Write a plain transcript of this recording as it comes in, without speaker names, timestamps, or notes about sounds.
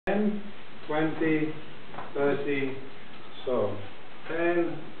10, 20, 30, so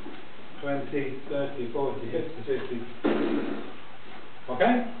 10, 20, 30, 40, 50, 60. OK?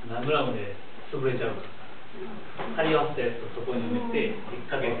 何グラムで潰れちゃうか。貼り合わせたやつをそこに埋めて、引っ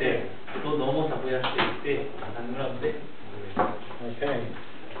掛けて、どんどん重さ増やしていって、何グラムで潰れちゃう。OK.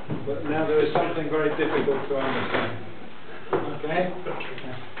 But now there is something very difficult to understand. OK?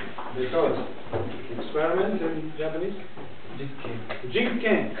 Because experiment in Japanese? 実験。実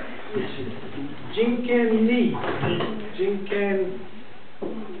験。実験2。実験。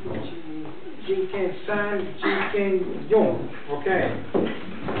実験3。実験4。OK.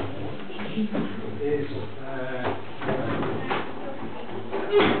 Is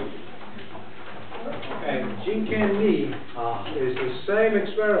okay, Jinken Ni is the same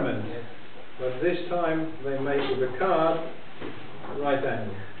experiment, but this time they make the card right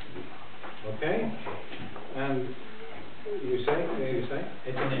angle. Okay? And you say?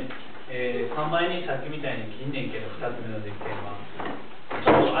 3枚にさっきみたいに切んねんけど、2つ目の実験は、ち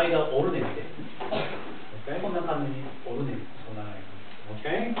ょっと間を折るねんて。こんな感じに折るねん。そんな感じ。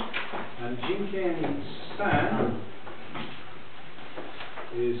Okay? And Jinken San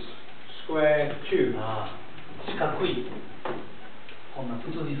is square tube. 四角い。こんな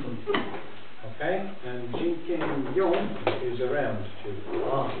普通にするんです。Okay? And Jinken 4 is a round tube.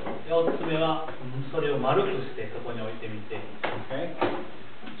 4つ目は、それを丸くしてそこに置いてみて。Okay?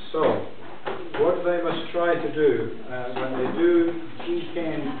 So, what they must try to do when they do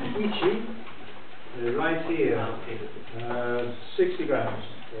Jinken Ichi, right here, 60 grams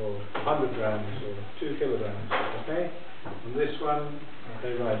or 100 grams or 2 kilograms, okay? And this one,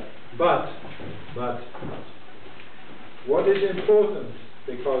 okay, right. But, what is important,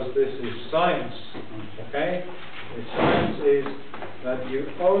 because this is science, okay? The science is that you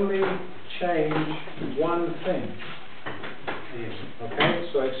only change one thing. Okay,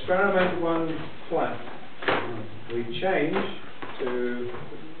 so experiment 1 flat. We change to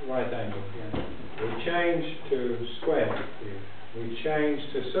right angle. We change to square. We change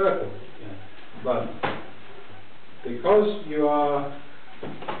to circle. But because you are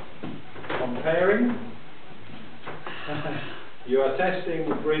comparing, you are testing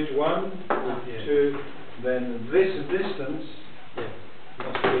bridge 1 with 2, then this distance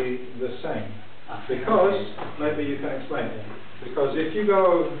must be the same. Because, maybe you can explain it. Because if you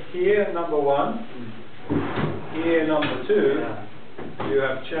go here, number 1, here, number 2, you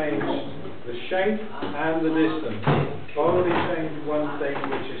have changed the shape and the distance. Only change one thing,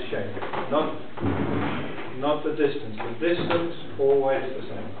 which is shape, not the distance. The distance always the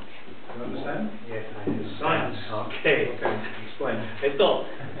same. You understand? Yes, I It's science. Okay. Okay. Explain.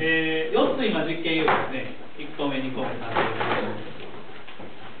 4つ今実験言うんですね。1個目、2個目、3個目。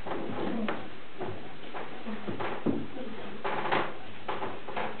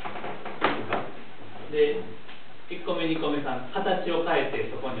で、1個目、2個目、3、形を変えて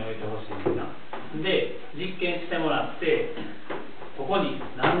そこに置いてほしいんだな。で、実験してもらって、ここに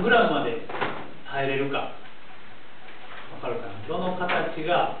何グラムまで耐えれるか。わかるかな？どの形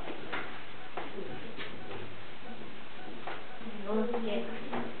が、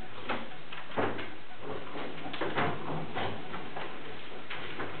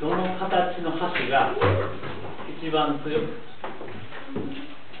どの形の箸が一番強く、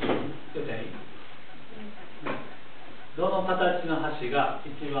どの形の箸が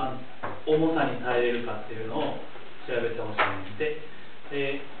一番重さに耐えれるかっていうのを調べてほしいの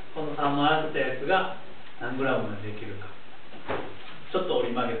で、この3枚合わせたやつが何グラムまでできるか、ちょっと折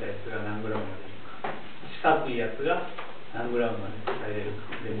り曲げたやつが何グラムまでできるか、四角いやつが何グラムまで耐えれる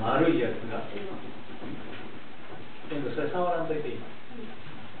か、で丸いやつが全部それ触らんといていい、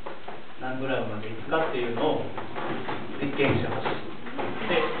何グラムまでいくかっていうのを実験してほしい。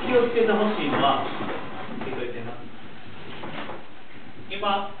で、気をつけてほしいのは、聞いといてな。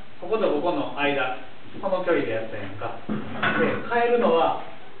今、こことここの間、この距離でやったやんか。で、変えるのは、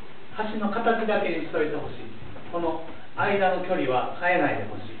端の形だけにしといてほしい。この間の距離は変えないで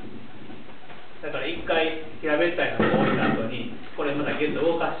ほしい。だから一回平べったいのを置いた後に、これまたギュッと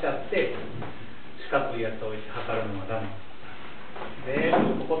動かしちゃって、四角いやつを置いて測るのはダメ。全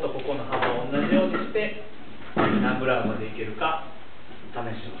部こことここの幅を同じようにして、何グラムまでいけるか試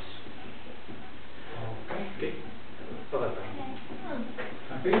してほしい。OK? 分かった。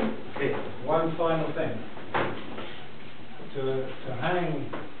Happy? Okay. One final thing. To hang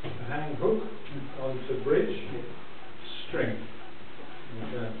hook onto bridge, string.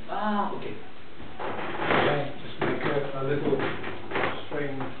 Okay. Okay. Just make a little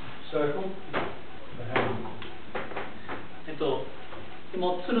string circle to hang. 紐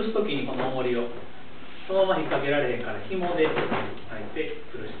を吊るすときにこの重りをそのまま引っ掛けられへんから紐で巻いて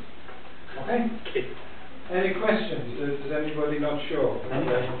吊るして。Okay? Any questions? Does anybody not sure what they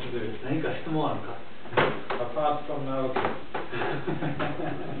want to do? 何か質問あるか Apart from now.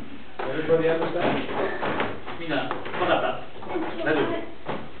 Everybody understand? みんな分かった